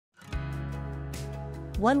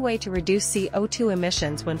One way to reduce CO2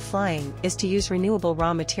 emissions when flying is to use renewable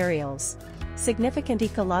raw materials. Significant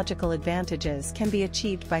ecological advantages can be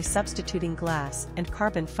achieved by substituting glass and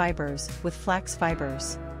carbon fibers with flax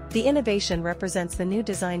fibers. The innovation represents the new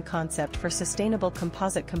design concept for sustainable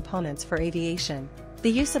composite components for aviation.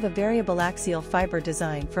 The use of a variable-axial fiber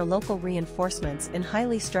design for local reinforcements in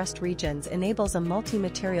highly stressed regions enables a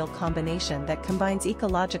multi-material combination that combines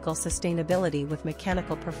ecological sustainability with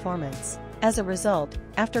mechanical performance. As a result,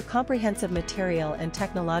 after comprehensive material and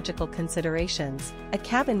technological considerations, a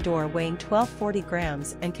cabin door weighing 1240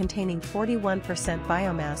 grams and containing 41%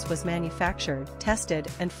 biomass was manufactured, tested,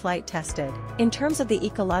 and flight tested. In terms of the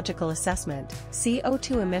ecological assessment,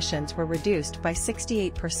 CO2 emissions were reduced by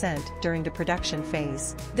 68% during the production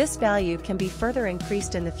phase. This value can be further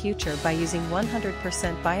increased in the future by using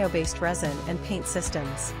 100% bio-based resin and paint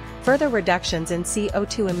systems. Further reductions in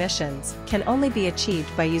CO2 emissions can only be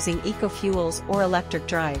achieved by using eco-fuels or electric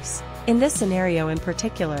drives. In this scenario in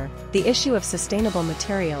particular, the issue of sustainable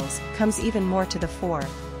materials comes even more to the fore.